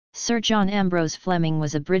Sir John Ambrose Fleming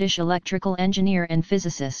was a British electrical engineer and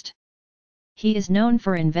physicist. He is known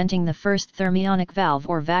for inventing the first thermionic valve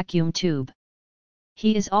or vacuum tube.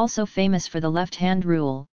 He is also famous for the left-hand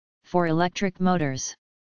rule, for electric motors.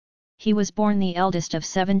 He was born the eldest of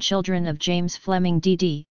 7 children of James Fleming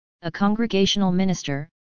DD, a Congregational minister,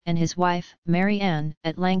 and his wife, Mary Ann,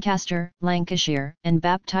 at Lancaster, Lancashire, and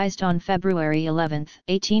baptised on February 11,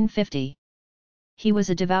 1850. He was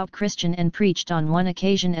a devout Christian and preached on one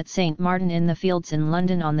occasion at St. Martin in the Fields in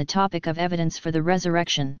London on the topic of evidence for the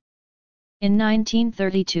resurrection. In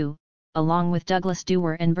 1932, along with Douglas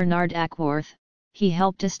Dewar and Bernard Ackworth, he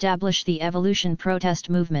helped establish the evolution protest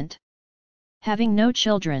movement. Having no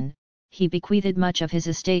children, he bequeathed much of his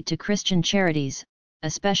estate to Christian charities,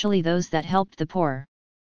 especially those that helped the poor.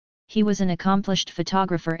 He was an accomplished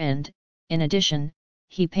photographer and, in addition,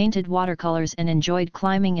 he painted watercolors and enjoyed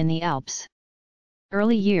climbing in the Alps.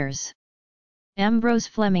 Early years. Ambrose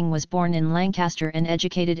Fleming was born in Lancaster and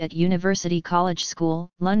educated at University College School,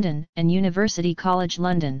 London, and University College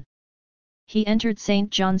London. He entered St.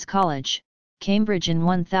 John's College, Cambridge in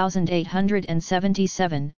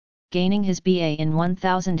 1877, gaining his BA in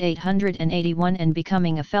 1881 and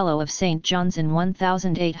becoming a Fellow of St. John's in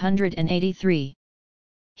 1883.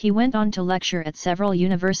 He went on to lecture at several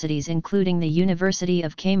universities including the University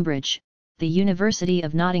of Cambridge, the University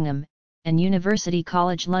of Nottingham, and University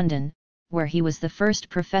College London, where he was the first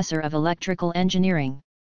professor of electrical engineering.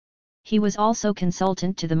 He was also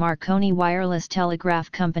consultant to the Marconi Wireless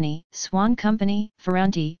Telegraph Company, Swan Company,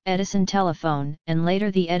 Ferranti, Edison Telephone, and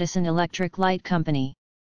later the Edison Electric Light Company.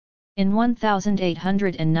 In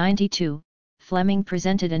 1892, Fleming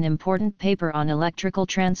presented an important paper on electrical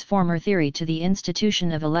transformer theory to the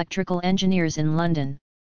Institution of Electrical Engineers in London.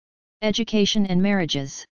 Education and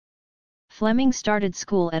marriages. Fleming started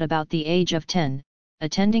school at about the age of 10,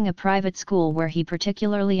 attending a private school where he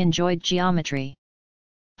particularly enjoyed geometry.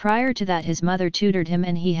 Prior to that his mother tutored him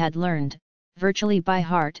and he had learned, virtually by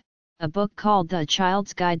heart, a book called The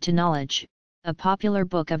Child's Guide to Knowledge, a popular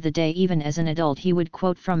book of the day. Even as an adult he would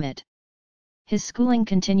quote from it. His schooling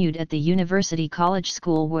continued at the University College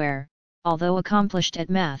School where, although accomplished at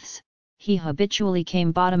maths, he habitually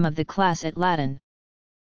came bottom of the class at Latin.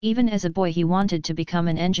 Even as a boy he wanted to become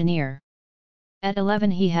an engineer. At 11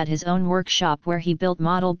 he had his own workshop where he built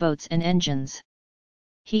model boats and engines.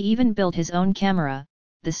 He even built his own camera,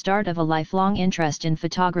 the start of a lifelong interest in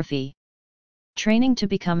photography. Training to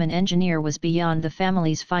become an engineer was beyond the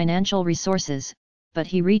family's financial resources, but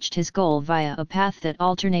he reached his goal via a path that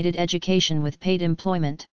alternated education with paid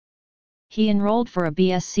employment. He enrolled for a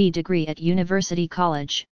BSc degree at University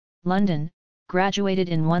College, London, graduated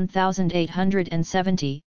in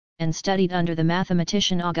 1870, and studied under the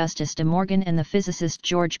mathematician Augustus de Morgan and the physicist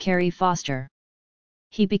George Carey Foster.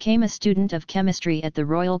 He became a student of chemistry at the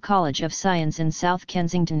Royal College of Science in South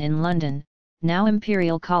Kensington in London, now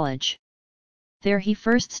Imperial College. There he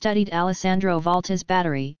first studied Alessandro Volta's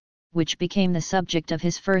battery, which became the subject of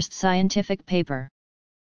his first scientific paper.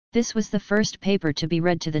 This was the first paper to be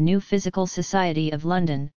read to the New Physical Society of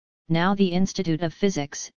London, now the Institute of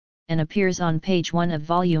Physics, and appears on page 1 of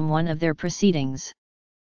Volume 1 of their Proceedings.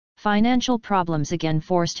 Financial problems again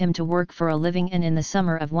forced him to work for a living and in the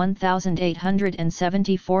summer of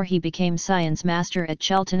 1874 he became science master at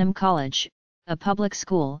Cheltenham College, a public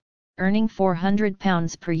school, earning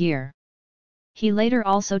 £400 per year. He later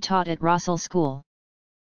also taught at Rossall School.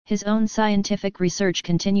 His own scientific research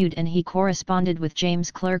continued and he corresponded with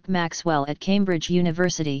James Clerk Maxwell at Cambridge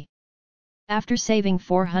University. After saving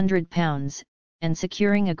 £400, and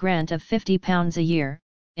securing a grant of £50 a year,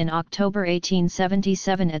 in October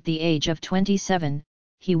 1877 at the age of 27,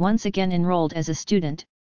 he once again enrolled as a student,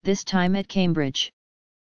 this time at Cambridge.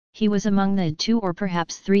 He was among the 2 or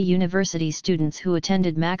perhaps 3 university students who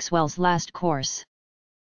attended Maxwell's last course.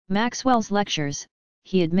 Maxwell's lectures,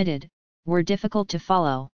 he admitted, were difficult to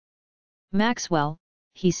follow. Maxwell,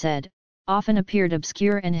 he said, often appeared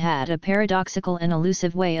obscure and had a paradoxical and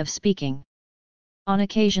elusive way of speaking. On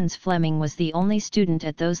occasions Fleming was the only student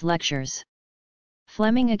at those lectures.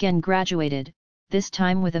 Fleming again graduated, this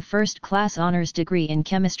time with a first-class honours degree in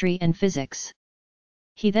chemistry and physics.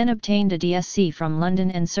 He then obtained a DSc from London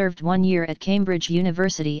and served 1 year at Cambridge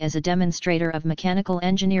University as a demonstrator of mechanical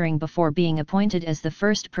engineering before being appointed as the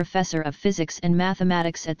first professor of physics and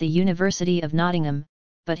mathematics at the University of Nottingham,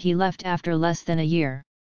 but he left after less than a year.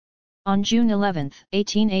 On June 11,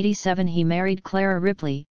 1887 he married Clara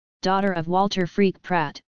Ripley, daughter of Walter Freak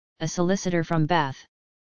Pratt, a solicitor from Bath.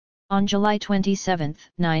 On July 27,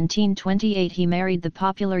 1928 he married the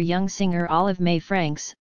popular young singer Olive May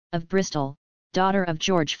Franks, of Bristol, daughter of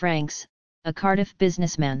George Franks, a Cardiff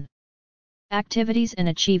businessman. Activities and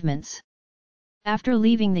achievements. After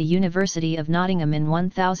leaving the University of Nottingham in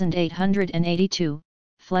 1882,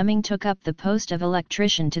 Fleming took up the post of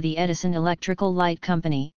electrician to the Edison Electrical Light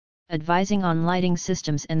Company, advising on lighting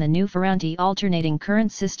systems and the new Ferranti alternating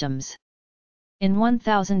current systems. In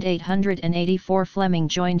 1884 Fleming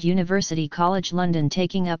joined University College London,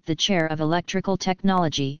 taking up the chair of electrical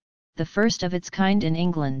technology, the first of its kind in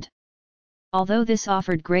England. Although this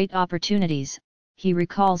offered great opportunities, he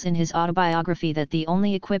recalls in his autobiography that the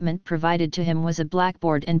only equipment provided to him was a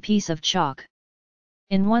blackboard and piece of chalk.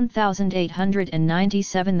 In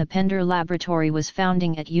 1897 the Pender Laboratory was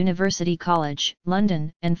founding at University College,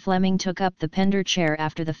 London, and Fleming took up the Pender Chair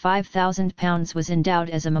after the £5,000 was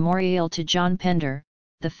endowed as a memorial to John Pender,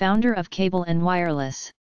 the founder of cable and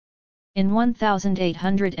wireless. In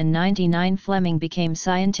 1899 Fleming became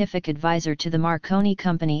scientific advisor to the Marconi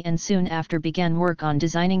Company and soon after began work on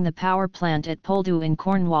designing the power plant at Poldhu in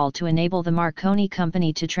Cornwall to enable the Marconi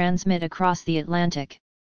Company to transmit across the Atlantic.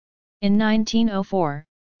 In 1904,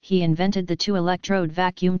 he invented the two-electrode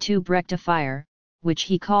vacuum tube rectifier, which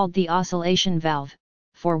he called the oscillation valve,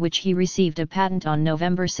 for which he received a patent on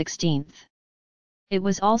November 16. It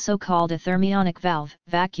was also called a thermionic valve,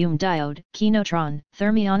 vacuum diode, kinetron,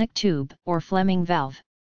 thermionic tube, or Fleming valve.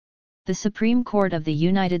 The Supreme Court of the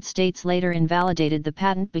United States later invalidated the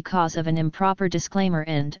patent because of an improper disclaimer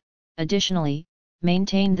and, additionally,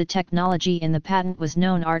 maintained the technology in the patent was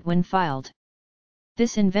known art when filed.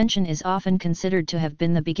 This invention is often considered to have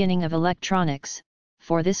been the beginning of electronics,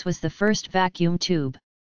 for this was the first vacuum tube.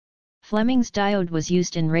 Fleming's diode was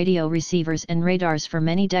used in radio receivers and radars for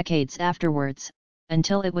many decades afterwards,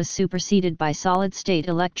 until it was superseded by solid-state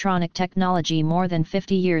electronic technology more than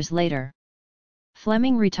 50 years later.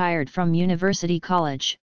 Fleming retired from University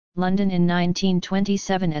College, London in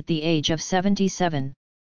 1927 at the age of 77.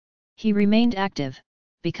 He remained active,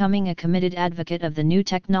 becoming a committed advocate of the new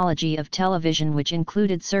technology of television, which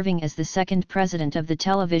included serving as the second president of the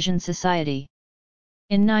Television Society.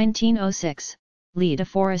 In 1906, Lee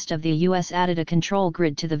DeForest of the U.S. added a control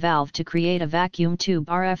grid to the valve to create a vacuum tube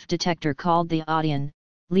RF detector called the Audion,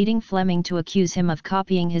 leading Fleming to accuse him of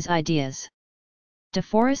copying his ideas.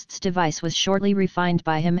 DeForest's device was shortly refined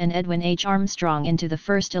by him and Edwin H. Armstrong into the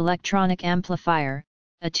first electronic amplifier,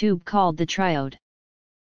 a tube called the triode.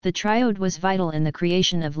 The triode was vital in the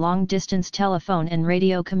creation of long-distance telephone and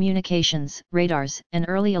radio communications, radars, and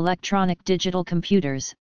early electronic digital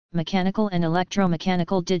computers. Mechanical and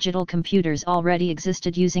electromechanical digital computers already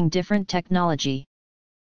existed using different technology.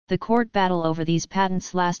 The court battle over these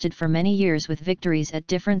patents lasted for many years with victories at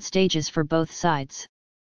different stages for both sides.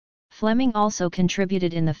 Fleming also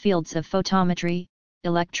contributed in the fields of photometry,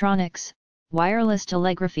 electronics, wireless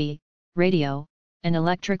telegraphy, radio, and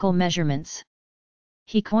electrical measurements.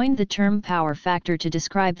 He coined the term power factor to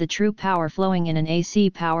describe the true power flowing in an AC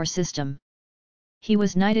power system. He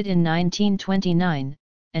was knighted in 1929,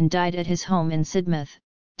 and died at his home in Sidmouth,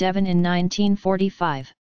 Devon in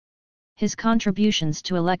 1945. His contributions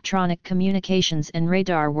to electronic communications and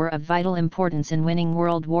radar were of vital importance in winning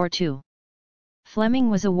World War II. Fleming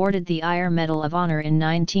was awarded the Eyre Medal of Honor in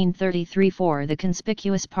 1933 for the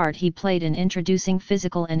conspicuous part he played in introducing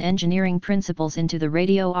physical and engineering principles into the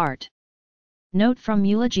radio art. Note from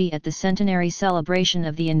eulogy at the centenary celebration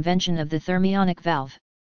of the invention of the thermionic valve.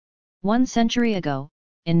 1 century ago,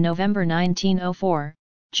 in November 1904,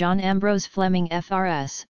 John Ambrose Fleming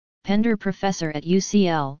FRS, Pender Professor at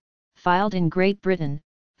UCL, filed in Great Britain,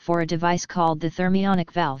 for a device called the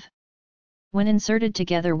thermionic valve. When inserted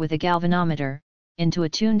together with a galvanometer, into a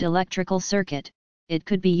tuned electrical circuit, it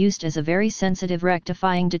could be used as a very sensitive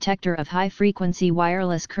rectifying detector of high-frequency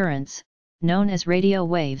wireless currents, known as radio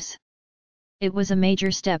waves. It was a major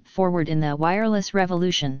step forward in the wireless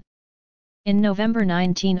revolution. In November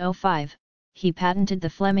 1905, he patented the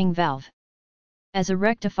Fleming valve. As a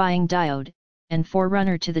rectifying diode, and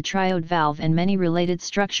forerunner to the triode valve and many related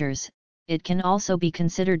structures, it can also be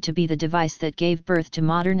considered to be the device that gave birth to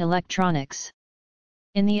modern electronics.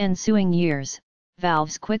 In the ensuing years,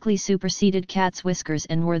 valves quickly superseded cat's whiskers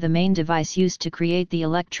and were the main device used to create the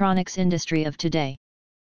electronics industry of today.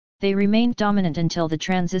 They remained dominant until the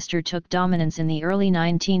transistor took dominance in the early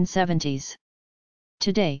 1970s.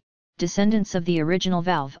 Today, descendants of the original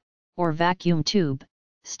valve, or vacuum tube,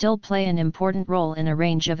 still play an important role in a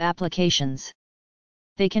range of applications.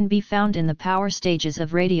 They can be found in the power stages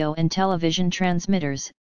of radio and television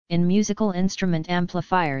transmitters, in musical instrument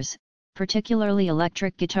amplifiers, particularly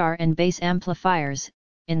electric guitar and bass amplifiers,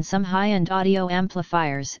 in some high-end audio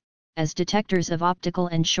amplifiers, as detectors of optical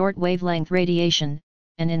and short wavelength radiation,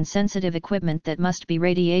 and in sensitive equipment that must be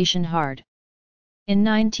radiation hard. In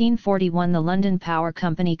 1941 the London Power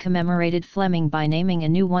Company commemorated Fleming by naming a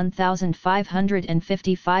new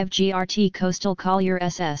 1555 GRT coastal collier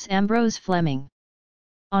SS Ambrose Fleming.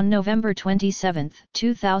 On November 27,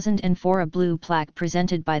 2004 a blue plaque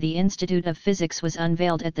presented by the Institute of Physics was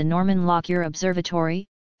unveiled at the Norman Lockyer Observatory,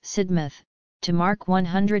 Sidmouth, to mark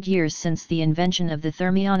 100 years since the invention of the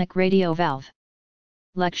thermionic radio valve.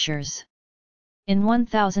 Lectures. In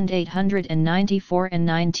 1894 and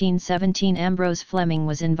 1917 Ambrose Fleming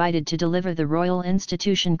was invited to deliver the Royal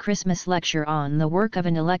Institution Christmas lecture on the work of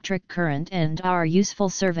an electric current and our useful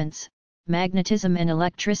servants, magnetism and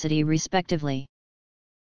electricity respectively.